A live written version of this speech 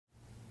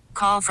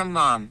call from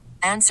mom.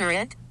 Answer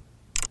it.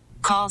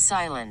 Call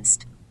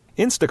silenced.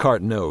 Instacart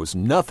knows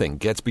nothing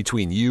gets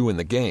between you and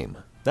the game.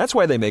 That's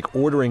why they make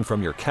ordering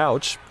from your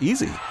couch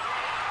easy.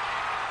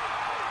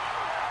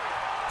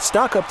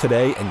 Stock up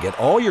today and get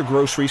all your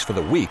groceries for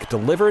the week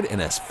delivered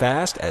in as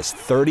fast as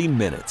 30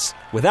 minutes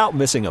without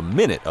missing a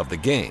minute of the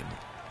game.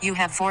 You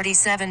have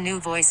 47 new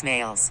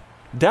voicemails.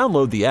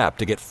 Download the app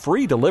to get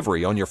free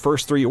delivery on your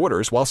first 3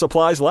 orders while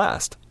supplies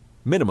last.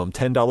 Minimum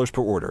 $10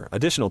 per order.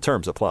 Additional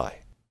terms apply.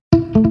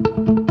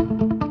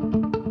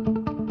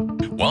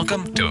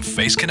 Welcome to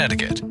Face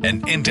Connecticut,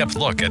 an in-depth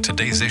look at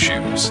today's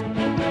issues.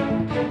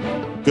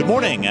 Good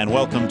morning and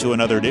welcome to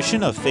another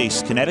edition of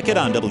Face Connecticut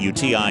on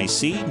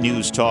WTIC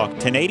News Talk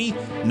 1080,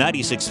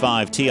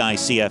 96.5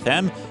 TIC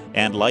FM,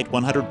 and Light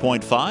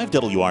 100.5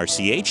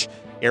 WRCH.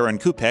 Aaron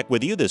Kupek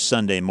with you this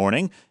Sunday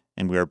morning,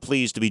 and we are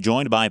pleased to be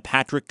joined by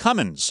Patrick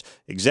Cummins,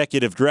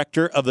 Executive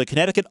Director of the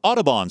Connecticut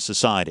Audubon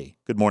Society.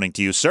 Good morning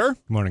to you, sir.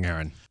 Good morning,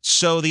 Aaron.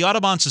 So the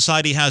Audubon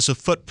Society has a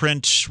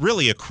footprint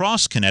really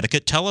across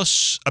Connecticut. Tell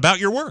us about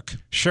your work.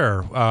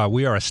 Sure.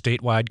 We are a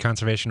statewide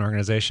conservation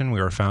organization. We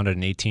were founded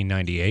in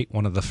 1898,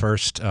 one of the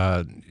first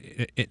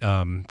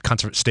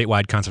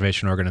statewide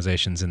conservation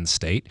organizations in the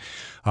state.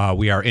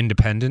 We are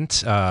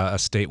independent, a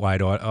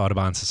statewide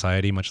Audubon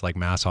Society, much like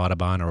Mass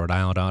Audubon or Rhode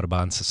Island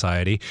Audubon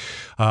Society.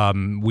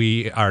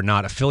 We are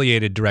not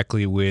affiliated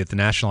directly with the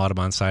National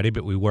Audubon Society,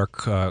 but we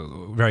work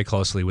very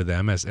closely with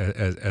them as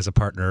a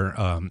partner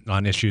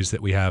on issues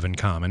that we have in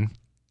common.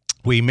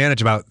 We manage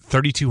about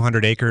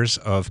 3,200 acres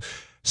of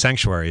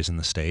sanctuaries in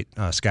the state,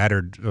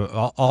 scattered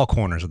all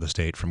corners of the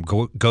state, from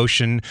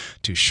Goshen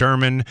to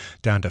Sherman,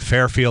 down to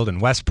Fairfield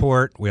and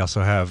Westport. We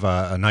also have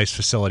a nice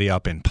facility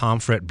up in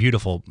Pomfret,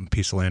 beautiful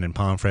piece of land in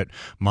Pomfret,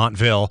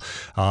 Montville,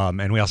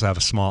 and we also have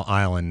a small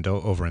island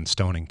over in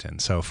Stonington.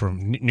 So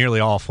from nearly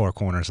all 4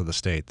 corners of the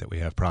state that we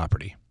have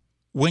property.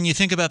 When you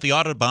think about the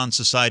Audubon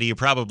Society, you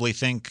probably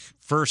think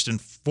first and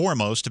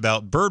foremost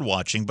about bird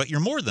watching, but you're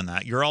more than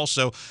that. You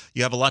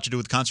have a lot to do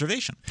with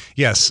conservation.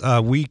 Yes,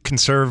 we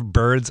conserve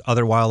birds,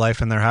 other wildlife,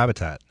 and their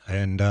habitat,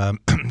 and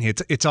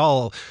it's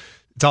all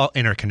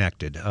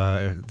interconnected.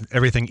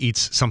 Everything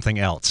eats something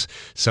else,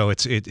 so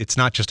it's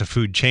not just a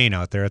food chain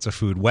out there; it's a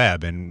food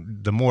web.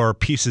 And the more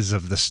pieces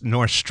of the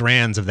more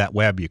strands of that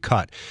web you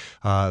cut,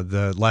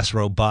 the less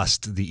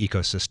robust the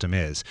ecosystem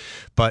is.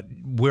 But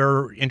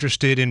we're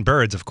interested in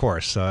birds, of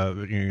course.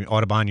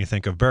 Audubon, you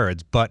think of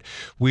birds, but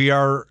we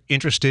are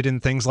interested in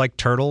things like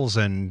turtles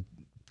and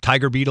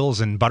tiger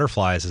beetles and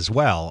butterflies as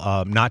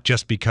well. Not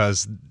just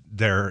because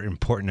they're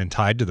important and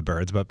tied to the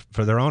birds, but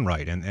for their own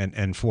right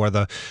and for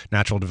the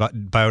natural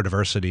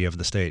biodiversity of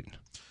the state.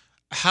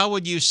 How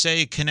would you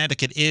say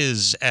Connecticut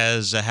is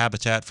as a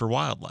habitat for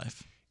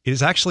wildlife? It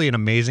is actually an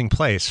amazing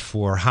place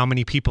for how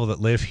many people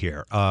that live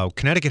here.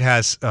 Connecticut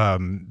has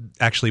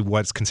actually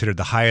what's considered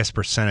the highest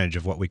percentage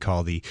of what we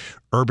call the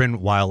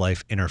urban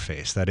wildlife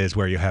interface. That is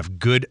where you have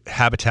good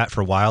habitat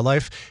for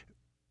wildlife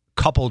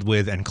coupled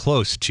with and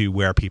close to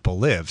where people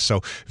live.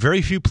 So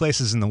very few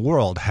places in the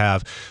world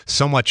have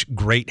so much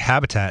great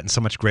habitat and so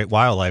much great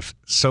wildlife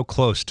so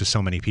close to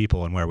so many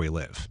people and where we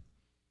live.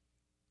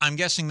 I'm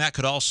guessing that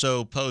could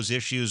also pose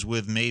issues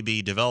with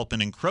maybe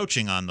development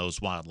encroaching on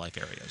those wildlife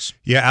areas.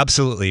 Yeah,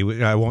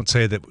 absolutely. I won't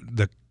say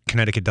that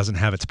Connecticut doesn't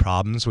have its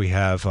problems. We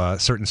have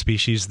certain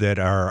species that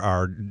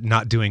are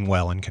not doing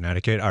well in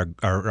Connecticut.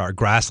 Our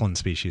grassland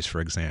species,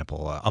 for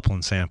example,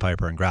 upland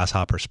sandpiper and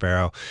grasshopper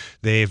sparrow,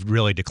 they've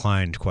really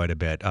declined quite a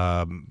bit.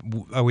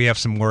 We have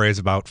some worries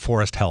about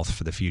forest health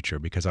for the future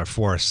because our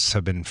forests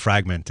have been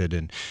fragmented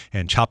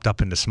and chopped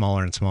up into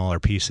smaller and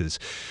smaller pieces.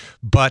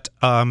 But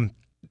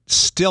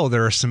still,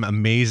 there are some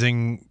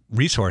amazing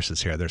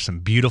resources here. There's some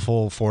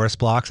beautiful forest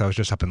blocks. I was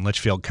just up in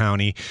Litchfield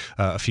County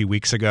a few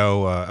weeks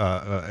ago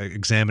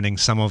examining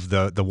some of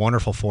the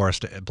wonderful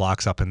forest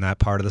blocks up in that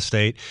part of the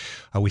state.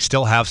 We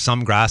still have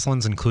some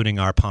grasslands, including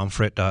our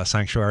Pomfret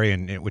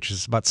Sanctuary, which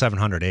is about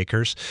 700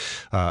 acres,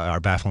 our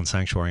Bafflin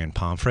Sanctuary in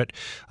Pomfret.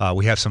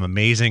 We have some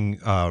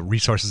amazing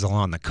resources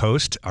along the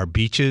coast, our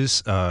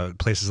beaches,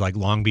 places like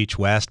Long Beach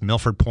West,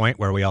 Milford Point,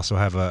 where we also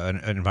have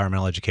an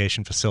environmental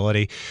education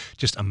facility.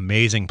 Just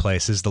amazing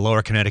places. The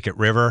Lower Connecticut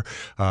River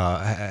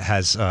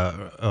has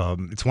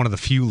it's one of the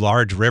few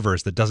large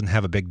rivers that doesn't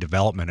have a big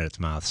development at its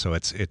mouth, so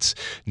its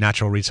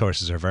natural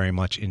resources are very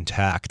much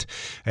intact,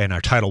 and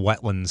our tidal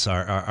wetlands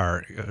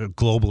are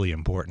globally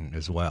important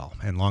as well.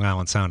 And Long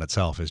Island Sound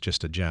itself is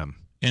just a gem.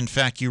 In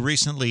fact, you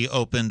recently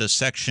opened a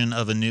section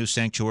of a new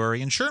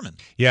sanctuary in Sherman.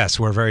 Yes,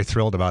 we're very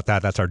thrilled about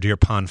that. That's our Deer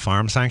Pond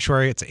Farm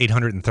Sanctuary. It's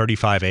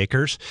 835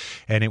 acres,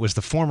 and it was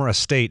the former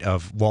estate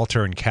of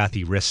Walter and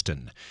Kathy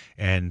Riston.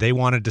 And they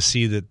wanted to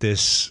see that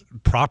this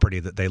property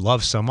that they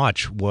love so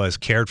much was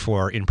cared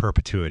for in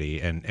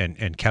perpetuity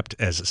and kept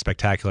as a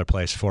spectacular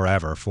place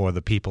forever for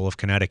the people of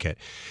Connecticut.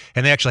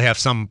 And they actually have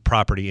some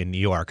property in New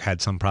York,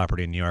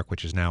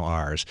 which is now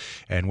ours.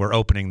 And we're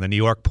opening the New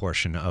York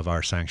portion of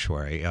our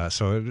sanctuary.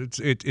 So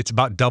it's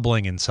about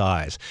doubling in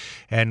size.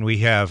 And we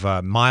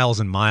have miles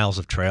and miles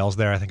of trails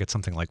there. I think it's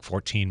something like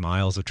 14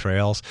 miles of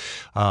trails,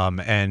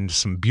 and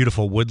some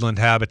beautiful woodland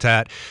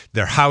habitat.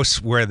 Their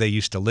house where they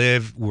used to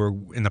live, we're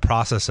in the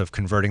process of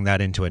converting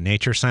that into a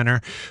nature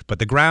center, but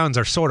the grounds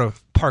are sort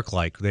of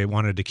park-like. They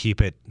wanted to keep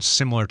it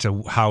similar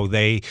to how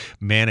they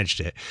managed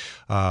it.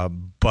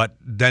 But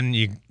then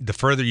the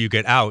further you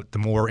get out, the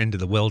more into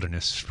the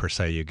wilderness, per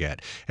se, you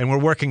get. And we're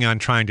working on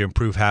trying to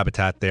improve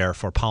habitat there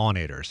for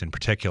pollinators in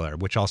particular,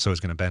 which also is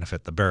going to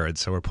benefit the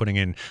birds. So we're putting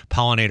in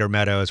pollinator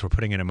meadows. We're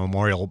putting in a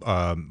memorial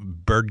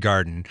bird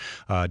garden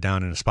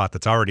down in a spot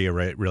that's already a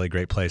really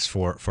great place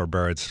for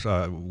birds,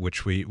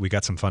 which we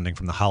got some funding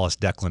from the Hollis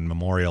Declan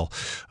Memorial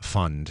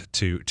Fund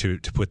to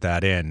put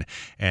that in.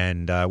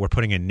 And we're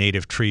putting in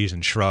native trees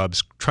and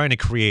shrubs, trying to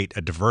create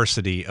a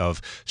diversity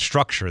of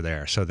structure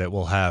there so that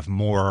we'll have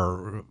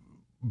more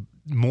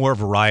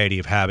variety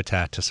of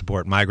habitat to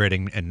support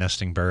migrating and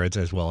nesting birds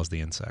as well as the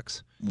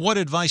insects. What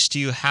advice do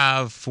you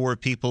have for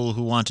people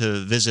who want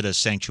to visit a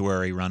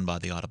sanctuary run by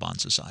the Audubon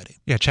Society?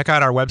 Yeah, check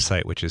out our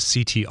website, which is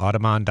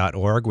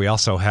ctaudubon.org. We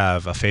also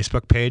have a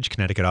Facebook page,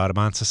 Connecticut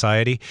Audubon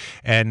Society,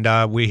 and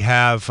we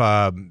have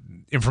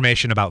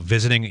information about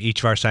visiting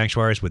each of our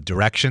sanctuaries with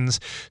directions.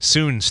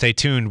 Soon, stay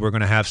tuned, we're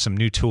going to have some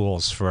new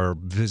tools for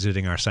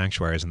visiting our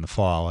sanctuaries in the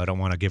fall. I don't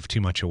want to give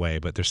too much away,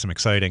 but there's some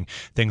exciting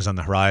things on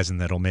the horizon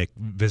that'll make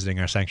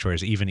visiting our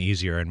sanctuaries even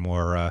easier and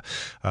more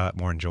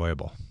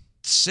enjoyable.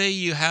 Say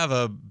you have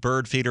a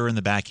bird feeder in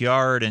the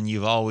backyard and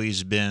you've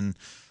always been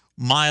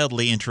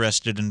mildly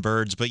interested in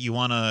birds, but you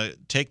want to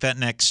take that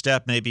next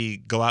step, maybe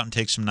go out and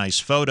take some nice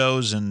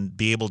photos and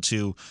be able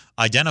to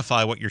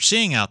identify what you're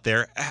seeing out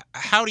there.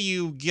 How do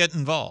you get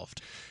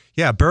involved?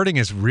 Yeah, birding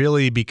is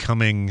really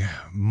becoming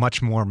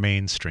much more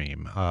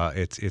mainstream.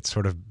 It's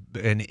sort of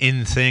an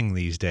in thing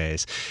these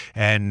days,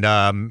 and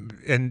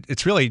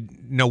it's really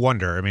no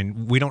wonder. I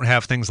mean, we don't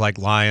have things like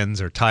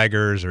lions or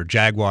tigers or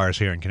jaguars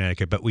here in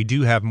Connecticut, but we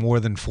do have more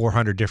than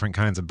 400 different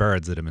kinds of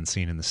birds that have been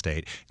seen in the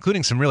state,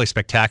 including some really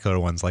spectacular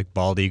ones like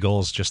bald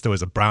eagles. Just there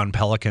was a brown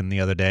pelican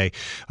the other day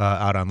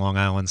out on Long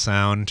Island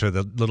Sound, to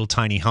the little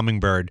tiny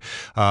hummingbird.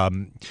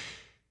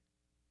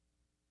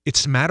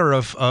 It's a matter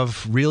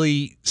of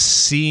really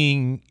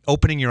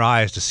opening your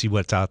eyes to see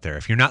what's out there.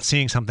 If you're not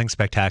seeing something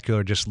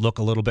spectacular, just look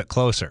a little bit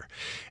closer.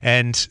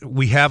 And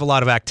we have a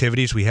lot of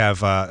activities. We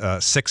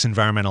have 6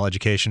 environmental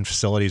education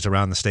facilities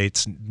around the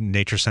state's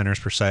nature centers,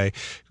 per se,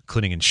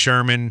 including in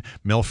Sherman,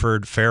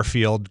 Milford,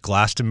 Fairfield,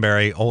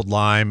 Glastonbury, Old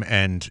Lyme,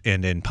 and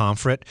in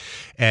Pomfret.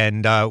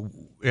 And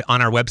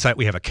on our website,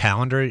 we have a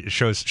calendar. It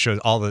shows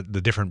all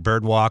the different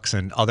bird walks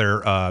and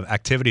other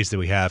activities that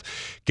we have.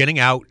 Getting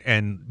out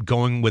and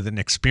going with an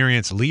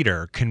experienced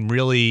leader can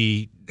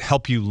really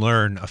help you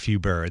learn a few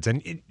birds.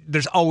 And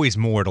there's always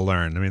more to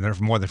learn. I mean, there are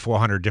more than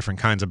 400 different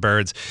kinds of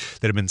birds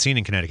that have been seen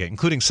in Connecticut,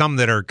 including some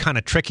that are kind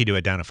of tricky to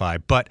identify.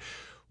 But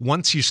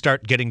once you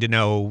start getting to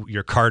know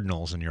your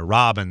cardinals and your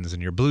robins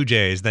and your blue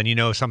jays, then you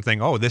know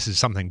something, oh, this is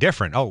something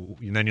different. Oh,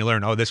 and then you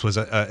learn, oh, this was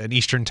an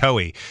eastern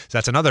towhee. So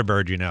that's another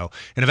bird you know.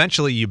 And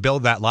eventually you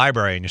build that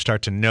library and you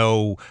start to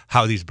know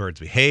how these birds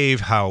behave,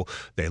 how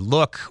they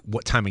look,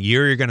 what time of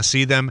year you're going to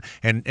see them.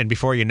 And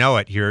before you know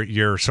it,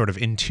 you're sort of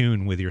in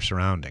tune with your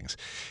surroundings.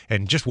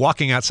 And just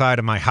walking outside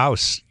of my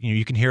house,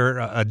 you can hear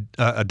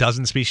a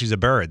dozen species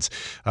of birds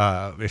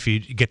if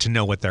you get to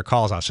know what their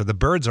calls are. So the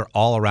birds are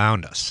all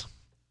around us.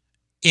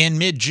 In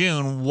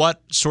mid-June,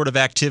 what sort of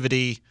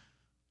activity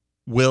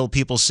will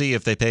people see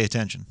if they pay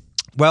attention?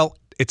 Well,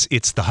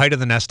 it's the height of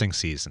the nesting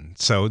season,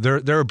 so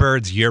there are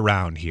birds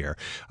year-round here.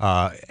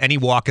 Any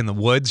walk in the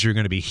woods, you're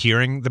going to be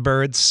hearing the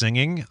birds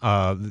singing.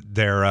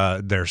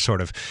 They're sort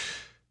of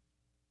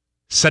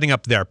setting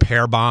up their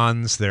pair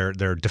bonds. They're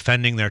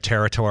defending their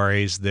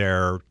territories.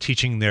 They're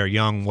teaching their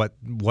young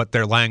what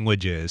their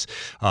language is.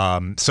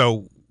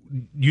 So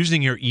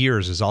using your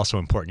ears is also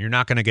important. You're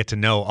not going to get to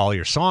know all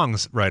your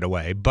songs right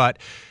away, but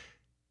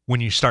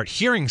when you start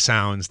hearing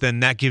sounds,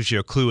 then that gives you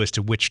a clue as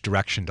to which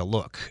direction to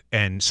look.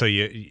 And so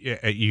you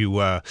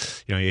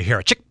hear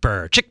a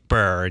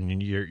chick-burr,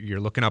 and you're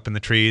looking up in the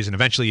trees, and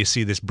eventually you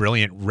see this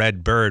brilliant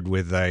red bird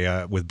with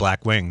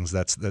black wings.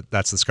 That's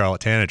the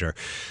scarlet tanager,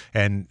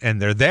 and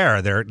they're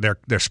there.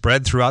 They're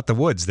spread throughout the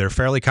woods. They're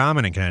fairly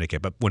common in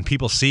Connecticut, but when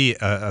people see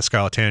a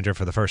scarlet tanager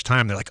for the first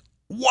time, they're like,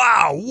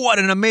 wow, what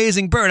an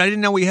amazing bird. I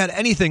didn't know we had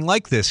anything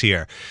like this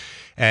here.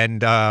 And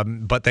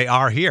but they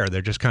are here.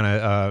 They're just kind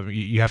of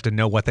you have to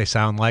know what they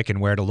sound like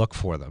and where to look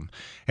for them.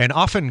 And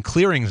often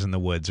clearings in the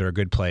woods are a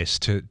good place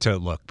to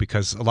look,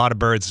 because a lot of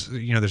birds,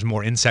 there's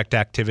more insect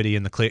activity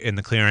in the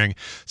clearing.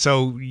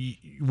 So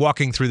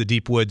walking through the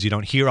deep woods, you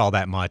don't hear all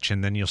that much,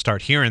 and then you'll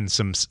start hearing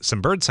some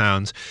bird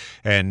sounds.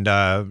 And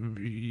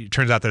it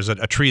turns out there's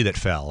a tree that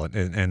fell,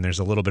 and there's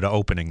a little bit of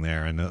opening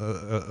there, and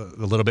a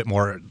little bit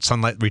more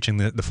sunlight reaching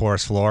the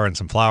forest floor, and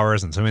some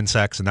flowers and some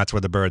insects, and that's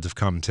where the birds have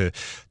come to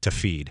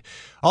feed.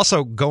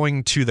 Also,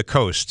 going to the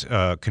coast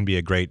can be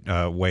a great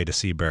way to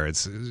see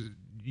birds.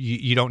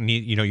 You don't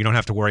need, you don't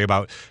have to worry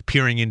about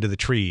peering into the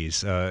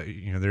trees.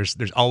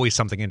 There's always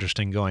something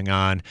interesting going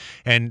on,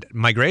 and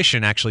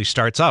migration actually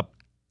starts up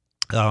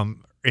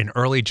in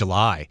early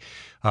July.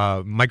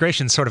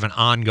 Migration is sort of an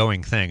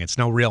ongoing thing. It's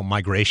no real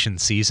migration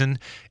season.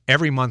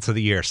 Every month of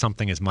the year,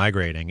 something is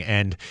migrating,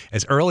 and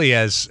as early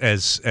as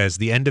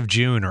the end of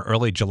June or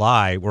early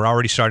July, we're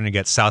already starting to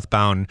get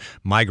southbound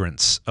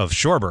migrants of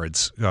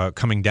shorebirds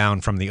coming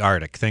down from the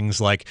Arctic.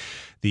 Things like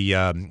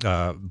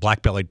the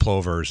black-bellied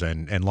plovers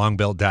and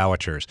long-billed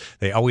dowitchers.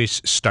 They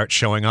always start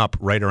showing up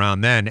right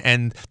around then,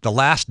 and the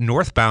last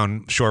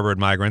northbound shorebird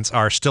migrants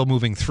are still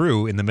moving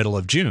through in the middle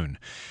of June.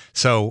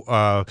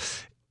 So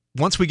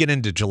once we get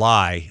into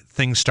July,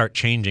 things start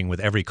changing with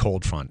every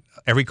cold front.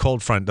 Every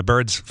cold front, the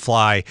birds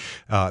fly.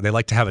 They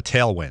like to have a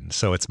tailwind,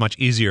 so it's much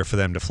easier for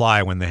them to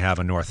fly when they have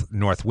a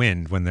north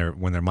wind when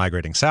they're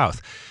migrating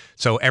south.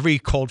 So every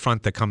cold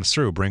front that comes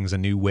through brings a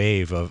new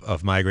wave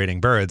of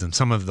migrating birds, and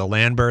some of the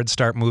land birds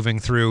start moving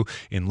through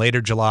in later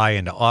July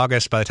into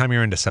August. By the time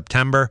you're into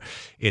September,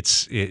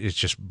 it's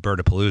just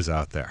birdapalooza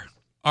out there.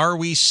 Are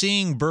we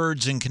seeing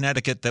birds in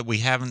Connecticut that we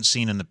haven't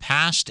seen in the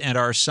past, and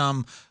are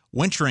some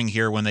wintering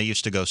here when they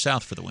used to go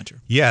south for the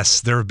winter? Yes,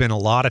 there have been a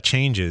lot of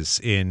changes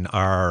in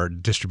our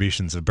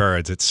distributions of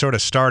birds. It sort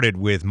of started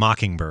with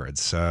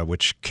mockingbirds,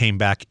 which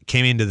came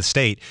into the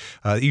state.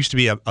 It used to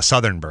be a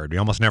southern bird. We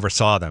almost never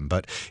saw them,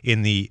 but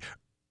in the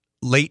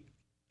late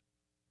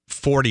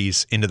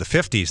 40s into the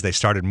 50s, they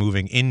started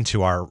moving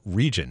into our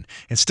region,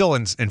 and still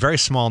in very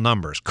small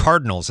numbers.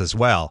 Cardinals as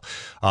well.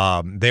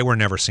 They were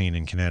never seen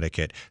in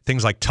Connecticut.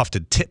 Things like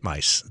tufted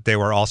titmice, they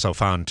were also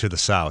found to the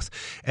south.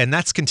 And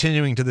that's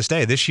continuing to this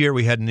day. This year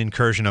we had an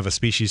incursion of a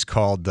species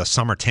called the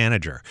summer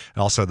tanager,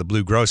 also the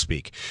blue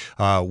grosbeak,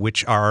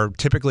 which are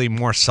typically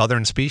more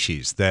southern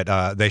species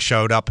that they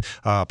showed up,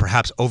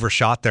 perhaps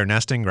overshot their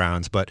nesting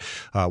grounds. But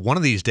one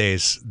of these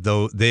days,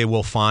 though, they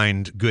will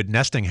find good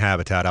nesting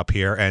habitat up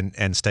here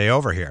and stay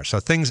over here.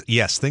 So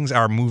things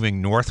are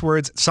moving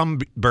northwards. Some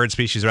bird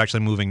species are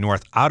actually moving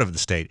north out of the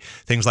state.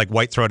 Things like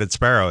white-throated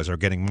sparrows are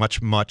getting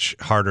much, much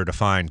harder to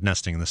find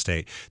nesting in the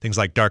state. Things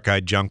like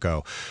dark-eyed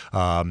junco,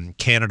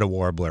 Canada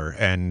warbler,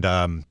 and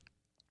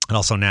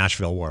also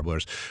Nashville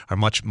warblers are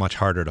much, much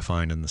harder to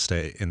find in the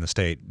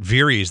state.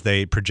 Veeries,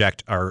 they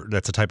project,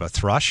 that's a type of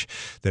thrush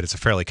that is a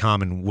fairly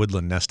common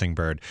woodland nesting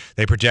bird.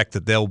 They project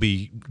that they'll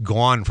be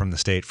gone from the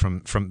state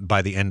from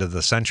by the end of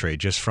the century,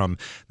 just from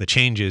the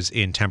changes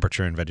in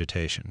temperature and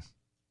vegetation.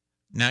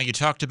 Now, you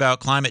talked about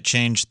climate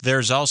change.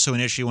 There's also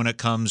an issue when it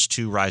comes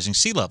to rising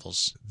sea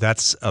levels.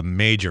 That's a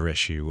major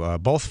issue,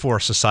 both for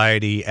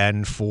society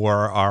and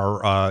for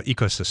our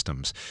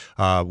ecosystems.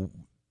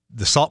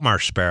 The salt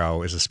marsh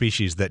sparrow is a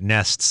species that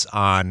nests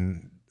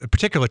on a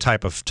particular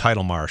type of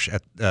tidal marsh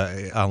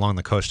along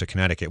the coast of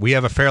Connecticut. We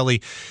have a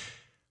fairly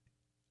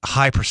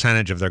high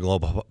percentage of their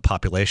global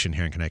population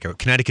here in Connecticut.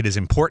 Connecticut is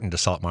important to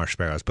salt marsh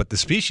sparrows, but the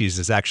species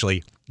is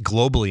actually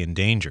globally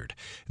endangered.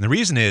 And the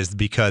reason is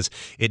because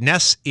it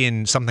nests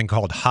in something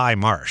called high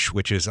marsh,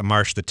 which is a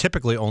marsh that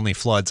typically only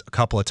floods a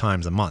couple of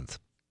times a month.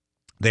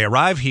 They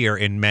arrive here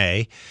in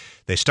May.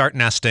 They start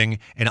nesting,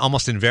 and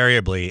almost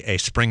invariably a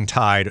spring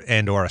tide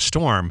and or a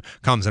storm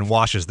comes and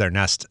washes their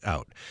nest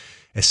out.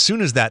 As soon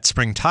as that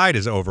spring tide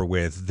is over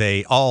with,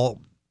 they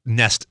all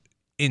nest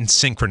in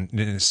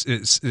synchronous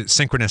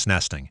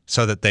nesting,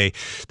 so that they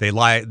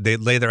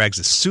lay their eggs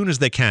as soon as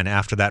they can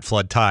after that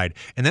flood tide,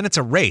 and then it's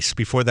a race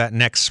before that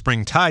next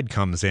spring tide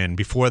comes in,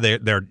 before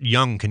their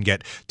young can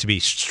get to be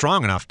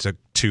strong enough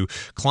to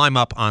climb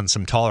up on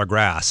some taller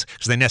grass,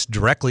 because they nest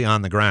directly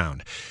on the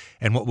ground.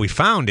 And what we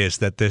found is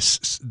that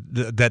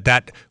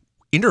that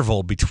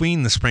interval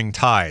between the spring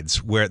tides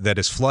that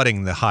is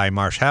flooding the high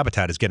marsh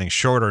habitat is getting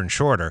shorter and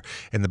shorter,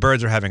 and the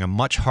birds are having a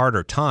much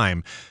harder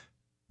time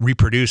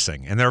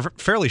reproducing. And they're a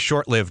fairly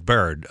short-lived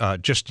bird,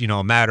 just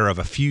a matter of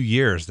a few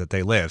years that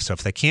they live. So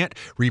if they can't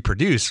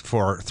reproduce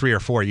for 3 or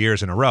 4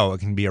 years in a row, it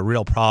can be a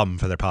real problem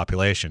for their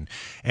population.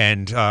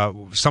 And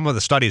some of the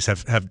studies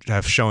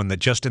have shown that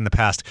just in the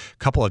past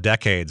couple of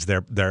decades,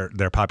 their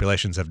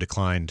populations have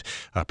declined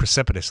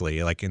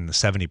precipitously, like in the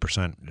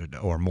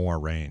 70% or more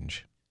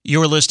range.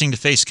 You're listening to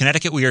Face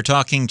Connecticut. We are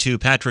talking to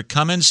Patrick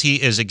Cummins. He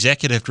is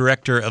Executive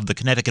Director of the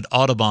Connecticut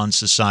Audubon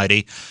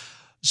Society.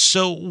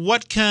 So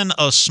what can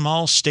a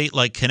small state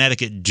like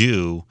Connecticut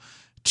do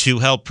to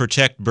help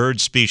protect bird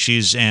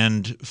species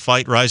and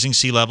fight rising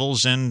sea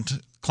levels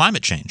and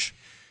climate change?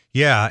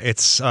 Yeah,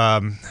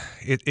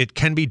 it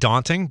can be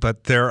daunting,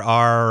 but there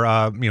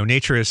are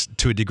nature is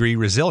to a degree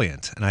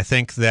resilient, and I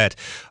think that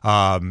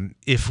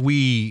if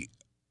we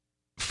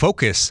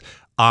focus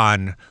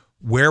on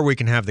where we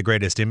can have the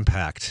greatest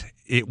impact,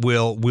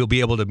 we'll be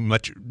able to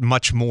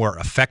much more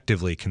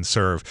effectively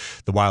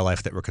conserve the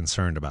wildlife that we're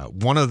concerned about.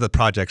 One of the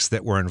projects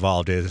that we're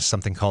involved in is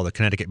something called the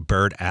Connecticut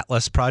Bird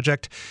Atlas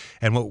Project,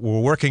 and we're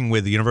working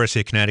with the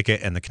University of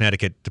Connecticut and the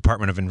Connecticut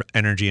Department of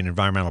Energy and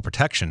Environmental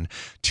Protection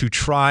to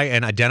try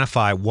and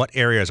identify what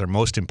areas are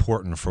most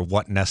important for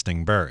what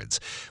nesting birds.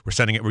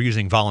 We're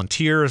using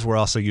volunteers. We're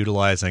also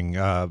utilizing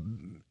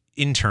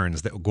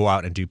interns that will go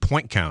out and do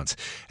point counts.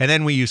 And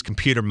then we use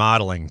computer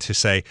modeling to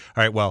say,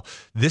 all right, well,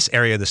 this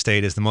area of the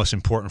state is the most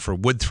important for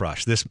wood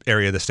thrush. This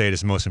area of the state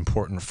is the most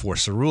important for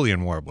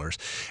cerulean warblers.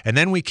 And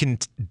then we can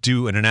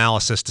do an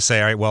analysis to say,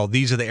 all right, well,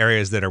 these are the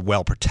areas that are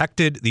well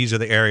protected. These are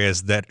the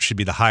areas that should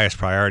be the highest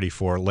priority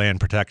for land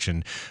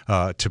protection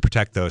to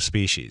protect those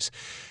species.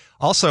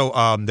 Also,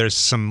 there's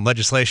some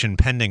legislation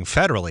pending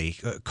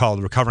federally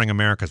called Recovering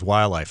America's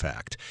Wildlife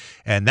Act,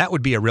 and that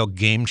would be a real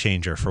game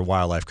changer for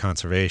wildlife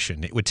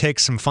conservation. It would take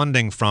some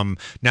funding from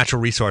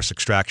natural resource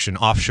extraction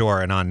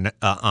offshore and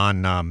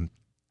on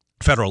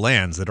federal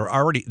lands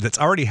that's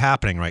already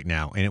happening right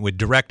now, and it would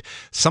direct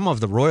some of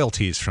the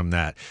royalties from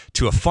that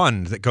to a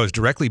fund that goes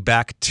directly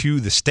back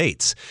to the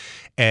states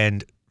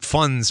and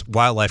funds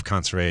wildlife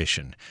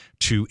conservation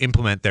to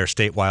implement their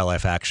state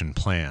wildlife action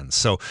plans.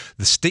 So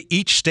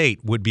each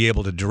state would be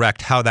able to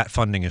direct how that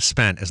funding is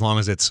spent as long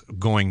as it's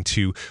going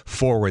to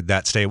forward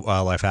that state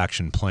wildlife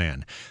action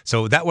plan.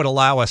 So that would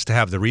allow us to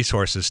have the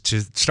resources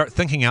to start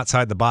thinking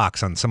outside the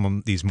box on some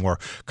of these more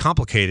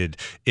complicated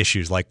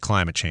issues like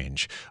climate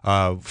change.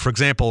 For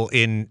example,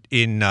 in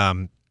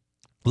the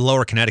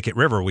lower Connecticut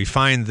River, we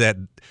find that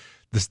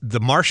the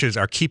marshes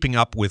are keeping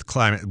up with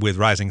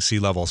rising sea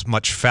levels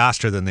much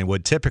faster than they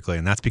would typically,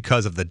 and that's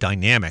because of the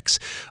dynamics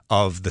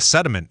of the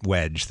sediment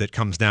wedge that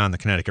comes down the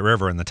Connecticut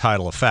River and the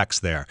tidal effects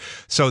there.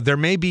 So there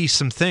may be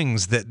some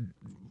things that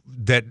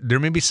there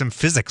may be some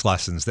physics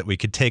lessons that we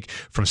could take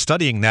from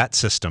studying that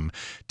system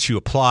to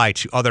apply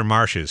to other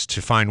marshes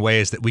to find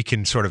ways that we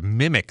can sort of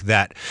mimic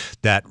that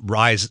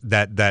rise,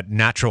 that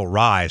natural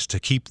rise to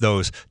keep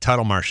those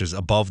tidal marshes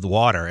above the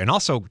water. And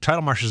also,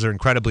 tidal marshes are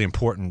incredibly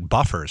important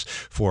buffers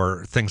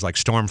for things like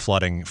storm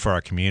flooding for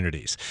our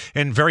communities,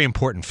 and very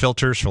important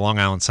filters for Long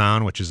Island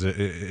Sound, which is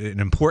an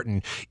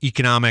important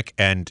economic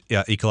and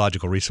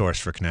ecological resource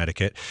for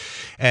Connecticut.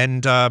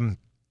 And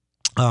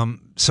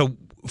so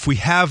if we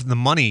have the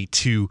money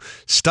to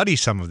study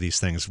some of these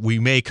things, we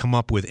may come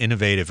up with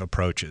innovative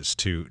approaches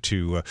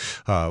to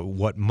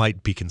what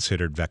might be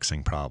considered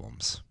vexing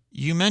problems.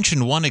 You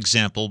mentioned one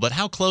example, but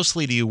how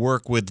closely do you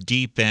work with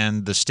DEEP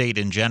and the state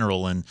in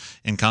general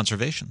in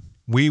conservation?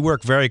 We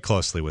work very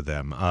closely with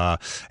them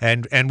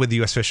and with the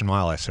U.S. Fish and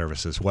Wildlife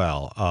Service as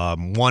well.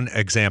 One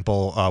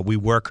example, we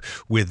work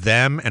with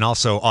them and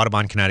also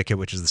Audubon, Connecticut,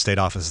 which is the state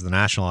office of the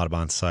National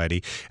Audubon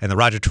Society, and the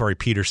Roger Tory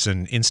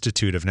Peterson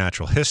Institute of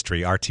Natural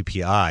History,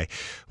 RTPI.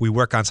 We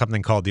work on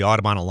something called the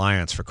Audubon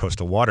Alliance for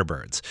Coastal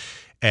Waterbirds.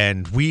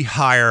 And we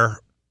hire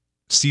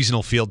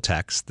seasonal field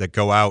techs that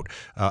go out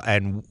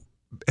and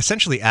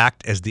essentially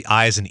act as the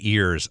eyes and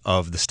ears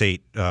of the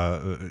state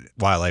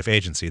wildlife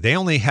agency. They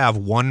only have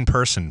one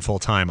person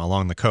full-time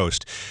along the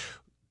coast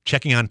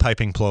checking on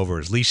piping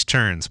plovers, leash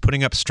turns,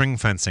 putting up string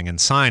fencing and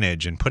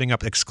signage, and putting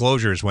up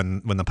exclosures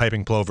when the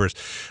piping plovers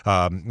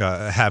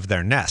have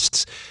their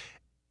nests.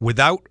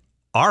 Without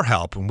our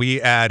help, and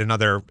we add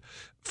another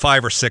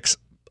 5 or 6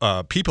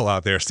 people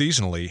out there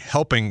seasonally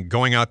helping,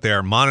 going out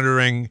there,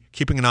 monitoring,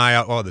 keeping an eye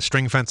out. Oh, the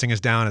string fencing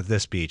is down at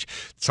this beach.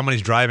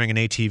 Somebody's driving an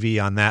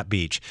ATV on that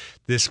beach.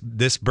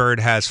 This bird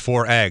has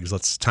 4 eggs.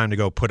 It's time to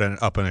go put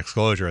up an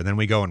exclosure. And then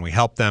we go and we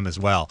help them as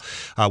well.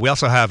 We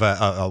also have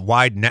a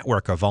wide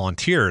network of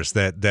volunteers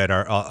that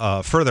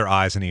are further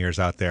eyes and ears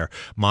out there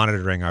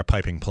monitoring our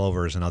piping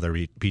plovers and other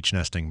beach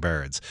nesting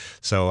birds.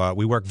 So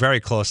we work very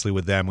closely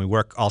with them. We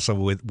work also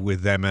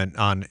with them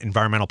on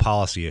environmental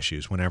policy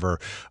issues. Whenever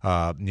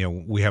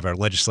we have our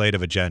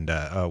legislative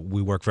agenda,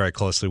 we work very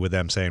closely with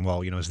them saying,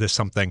 well, is this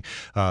something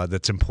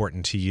that's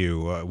important to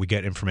you? We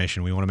get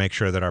information. We want to make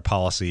sure that our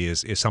policy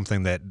is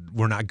something that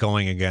we're not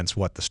going against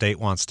what the state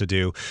wants to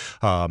do,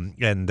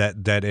 and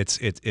that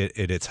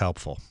it's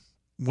helpful.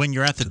 When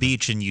you're at the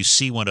beach and you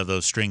see one of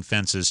those string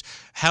fences,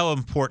 how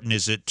important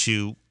is it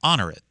to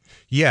honor it?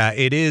 Yeah,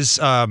 it is.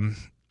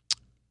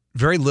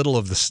 Very little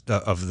of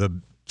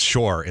the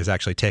shore is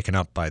actually taken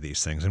up by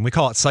these things, and we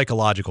call it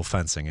psychological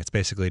fencing. It's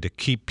basically to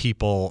keep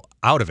people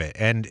out of it,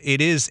 and it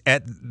is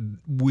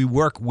we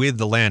work with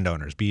the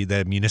landowners, be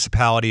the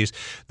municipalities,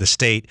 the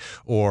state,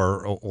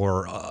 or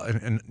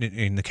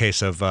in the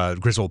case of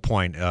Griswold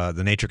Point,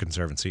 the Nature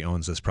Conservancy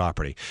owns this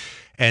property.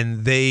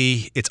 And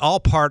it's all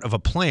part of a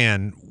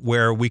plan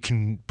where we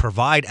can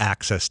provide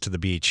access to the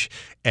beach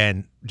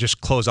and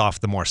just close off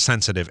the more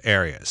sensitive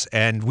areas.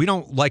 And we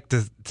don't like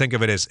to think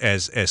of it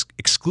as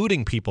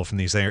excluding people from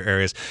these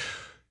areas.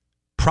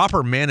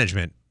 Proper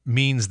management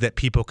means that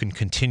people can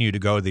continue to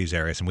go to these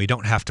areas, and we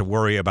don't have to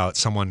worry about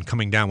someone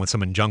coming down with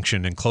some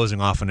injunction and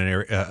closing off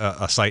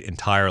a site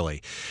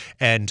entirely.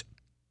 And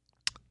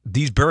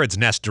these birds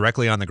nest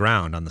directly on the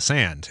ground, on the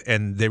sand,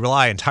 and they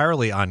rely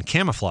entirely on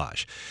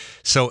camouflage.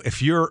 So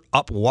if you're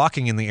up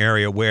walking in the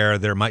area where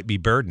there might be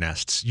bird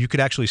nests, you could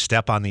actually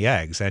step on the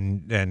eggs,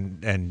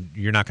 and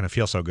you're not going to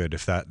feel so good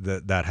if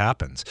that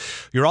happens.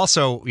 You're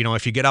also,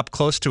 if you get up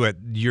close to it,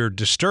 you're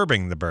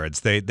disturbing the birds.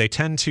 They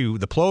tend to,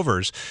 the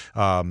plovers,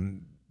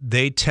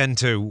 they tend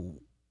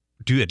to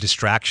do a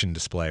distraction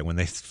display. When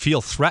they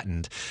feel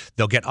threatened,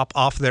 they'll get up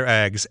off their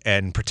eggs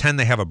and pretend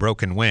they have a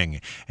broken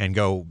wing and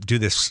go do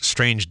this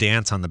strange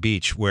dance on the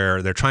beach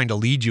where they're trying to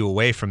lead you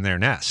away from their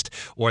nest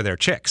or their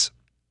chicks.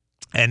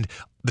 And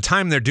the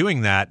time they're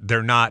doing that,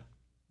 they're not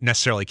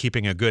necessarily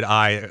keeping a good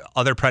eye.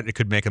 Other predators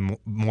could make them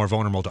more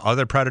vulnerable to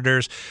other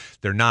predators.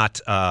 They're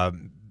not,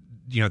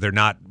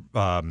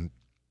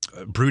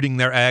 brooding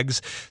their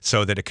eggs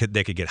so that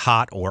they could get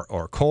hot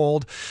or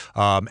cold.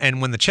 And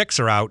when the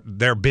chicks are out,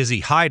 they're busy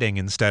hiding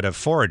instead of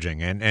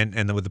foraging.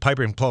 And with the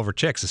piping plover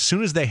chicks, as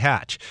soon as they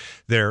hatch,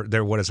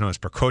 they're what is known as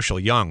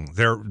precocial young.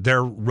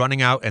 They're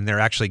running out and they're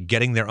actually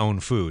getting their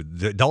own food.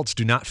 The adults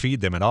do not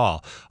feed them at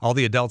all. All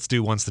the adults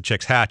do once the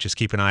chicks hatch is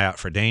keep an eye out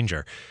for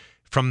danger.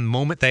 From the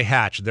moment they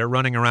hatch, they're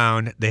running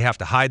around. They have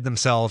to hide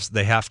themselves.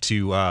 They have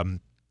to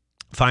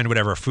find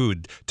whatever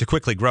food to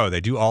quickly grow.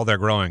 They do all their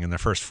growing in their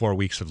first 4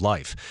 weeks of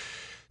life.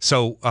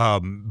 So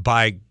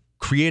by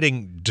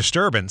creating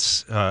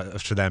disturbance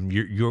to them,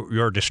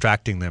 you're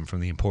distracting them from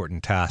the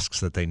important tasks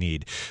that they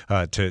need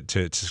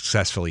to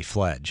successfully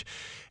fledge.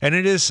 And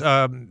it is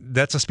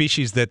that's a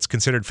species that's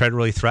considered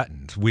federally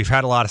threatened. We've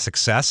had a lot of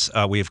success.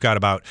 We've got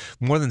about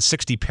more than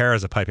 60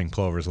 pairs of piping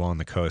plovers along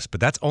the coast, but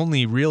that's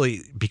only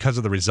really because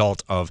of the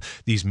result of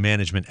these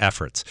management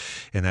efforts,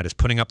 and that is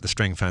putting up the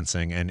string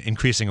fencing and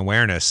increasing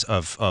awareness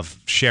of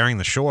sharing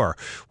the shore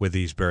with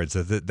these birds.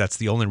 That's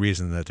the only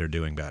reason that they're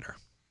doing better.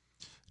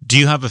 Do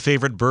you have a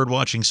favorite bird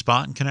watching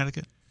spot in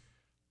Connecticut?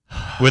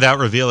 Without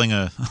revealing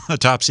a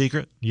top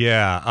secret?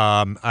 Yeah,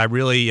 I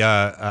really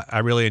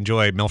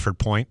enjoy Milford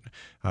Point.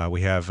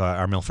 We have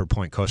our Milford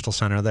Point Coastal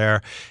Center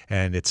there,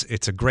 and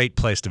it's a great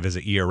place to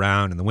visit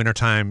year-round. In the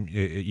wintertime,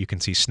 you can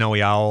see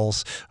snowy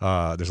owls.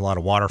 There's a lot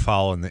of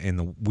waterfowl in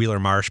the Wheeler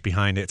Marsh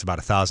behind it. It's about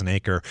a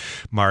 1,000-acre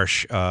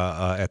marsh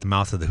at the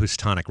mouth of the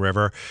Housatonic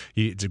River.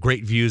 It's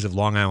great views of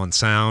Long Island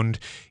Sound.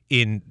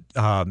 In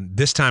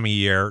this time of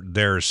year,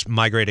 there's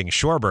migrating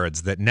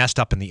shorebirds that nest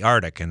up in the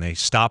Arctic, and they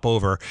stop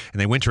over, and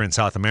they winter in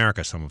South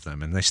America, some of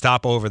them. And they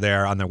stop over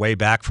there on their way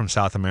back from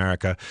South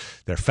America.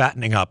 They're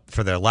fattening up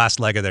for their last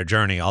leg of their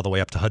journey all the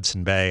way up to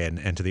Hudson Bay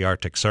and to the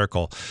Arctic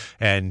Circle.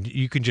 And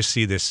you can just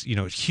see this,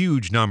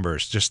 huge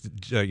numbers, just,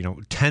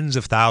 tens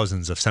of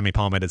thousands of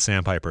semi-palmated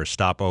sandpipers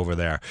stop over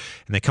there.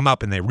 And they come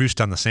up and they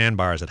roost on the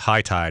sandbars at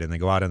high tide, and they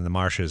go out in the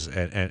marshes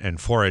and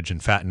forage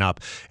and fatten up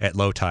at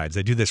low tides.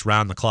 They do this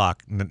round the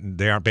clock.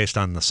 They aren't based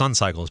on the sun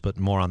cycles, but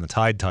more on the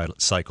tide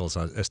cycles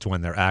as to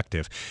when they're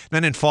active.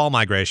 Then in fall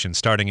migration,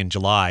 starting in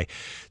July,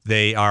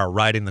 they are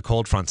riding the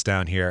cold fronts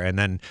down here, and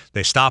then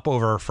they stop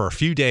over for a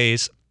few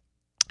days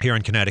here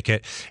in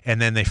Connecticut,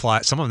 and then they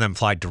fly. Some of them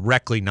fly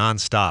directly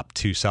nonstop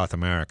to South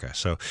America.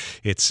 So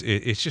it's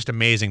just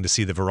amazing to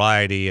see the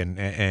variety and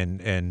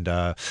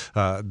the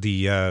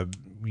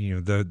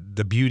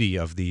beauty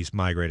of these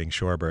migrating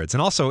shorebirds.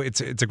 And also it's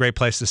a great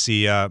place to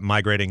see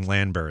migrating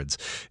land birds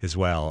as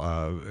well.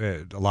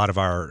 A lot of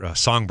our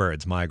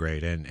songbirds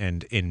migrate,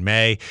 and in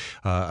May,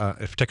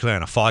 particularly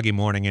on a foggy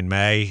morning in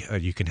May,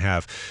 you can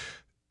have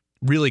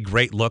really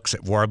great looks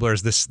at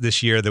warblers.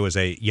 This year there was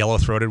a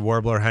yellow-throated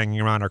warbler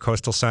hanging around our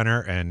coastal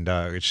center, and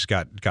it just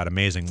got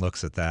amazing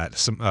looks at that.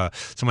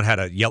 Someone had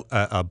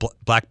a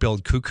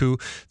black-billed cuckoo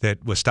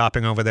that was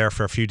stopping over there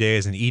for a few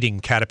days and eating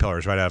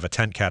caterpillars right out of a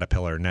tent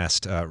caterpillar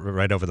nest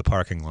right over the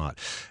parking lot.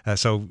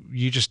 So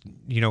you just,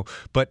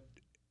 but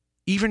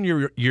even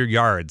your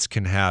yards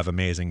can have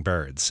amazing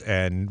birds,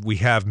 and we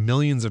have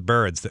millions of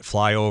birds that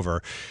fly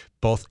over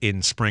both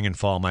in spring and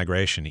fall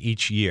migration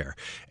each year.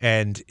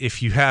 And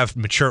if you have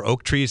mature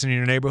oak trees in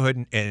your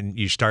neighborhood and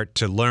you start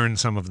to learn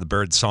some of the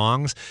bird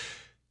songs,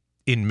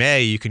 in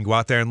May you can go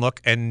out there and look,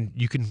 and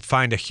you can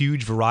find a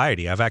huge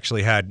variety. I've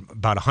actually had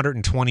about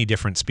 120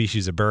 different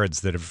species of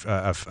birds that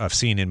I've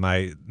seen in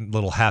my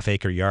little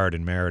half-acre yard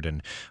in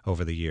Meriden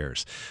over the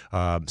years.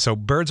 So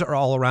birds are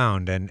all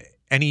around, and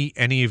any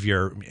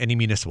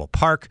municipal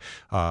park,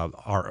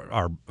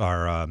 our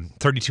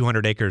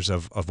 3,200 acres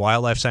of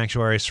wildlife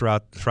sanctuaries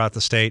throughout the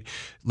state,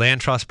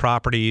 land trust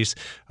properties,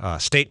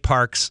 state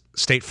parks,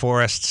 state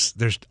forests.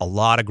 There's a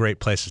lot of great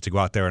places to go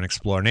out there and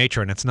explore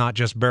nature, and it's not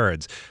just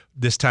birds.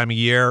 This time of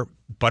year,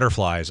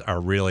 butterflies are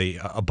really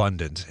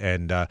abundant,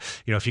 and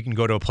if you can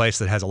go to a place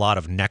that has a lot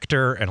of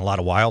nectar and a lot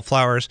of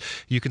wildflowers,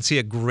 you can see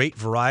a great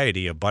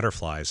variety of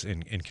butterflies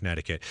in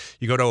Connecticut.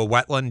 You go to a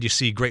wetland, you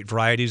see great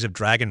varieties of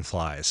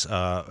dragonflies,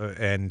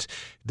 and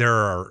there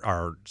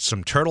are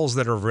some turtles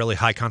that are of really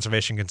high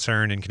conservation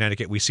concern in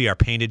Connecticut. We see our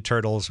painted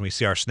turtles, and we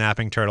see our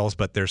snapping turtles,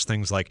 but there's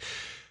things like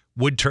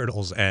wood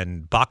turtles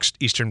and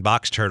eastern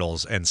box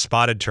turtles and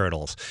spotted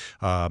turtles.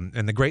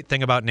 And the great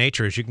thing about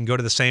nature is you can go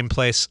to the same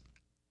place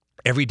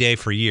every day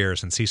for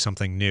years and see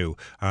something new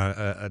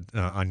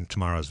on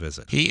tomorrow's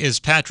visit. He is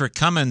Patrick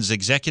Cummins,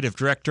 Executive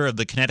Director of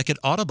the Connecticut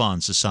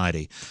Audubon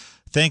Society.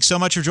 Thanks so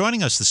much for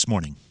joining us this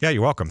morning. Yeah,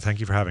 you're welcome. Thank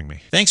you for having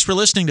me. Thanks for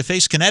listening to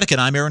Face Connecticut.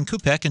 I'm Aaron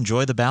Kupek.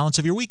 Enjoy the balance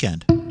of your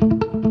weekend.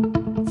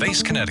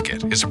 Face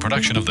Connecticut is a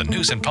production of the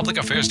News and Public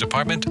Affairs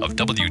Department of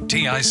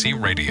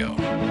WTIC Radio.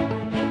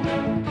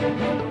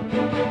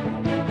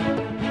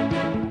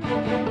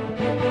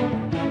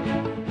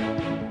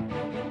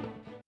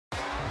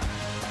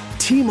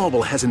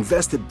 T-Mobile has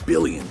invested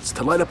billions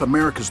to light up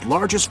America's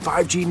largest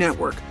 5G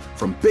network,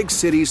 from big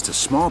cities to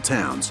small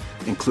towns,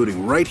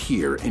 including right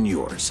here in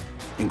yours.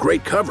 And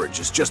great coverage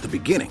is just the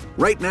beginning.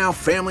 Right now,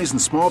 families and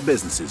small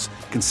businesses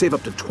can save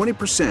up to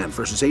 20%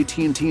 versus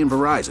AT&T and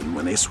Verizon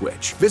when they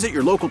switch. Visit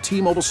your local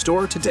T-Mobile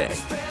store today.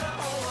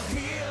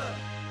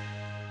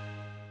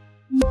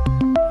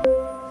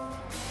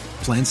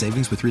 Plan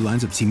savings with 3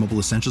 lines of T-Mobile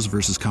Essentials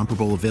versus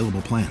comparable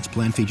available plans.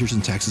 Plan features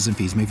and taxes and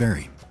fees may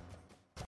vary.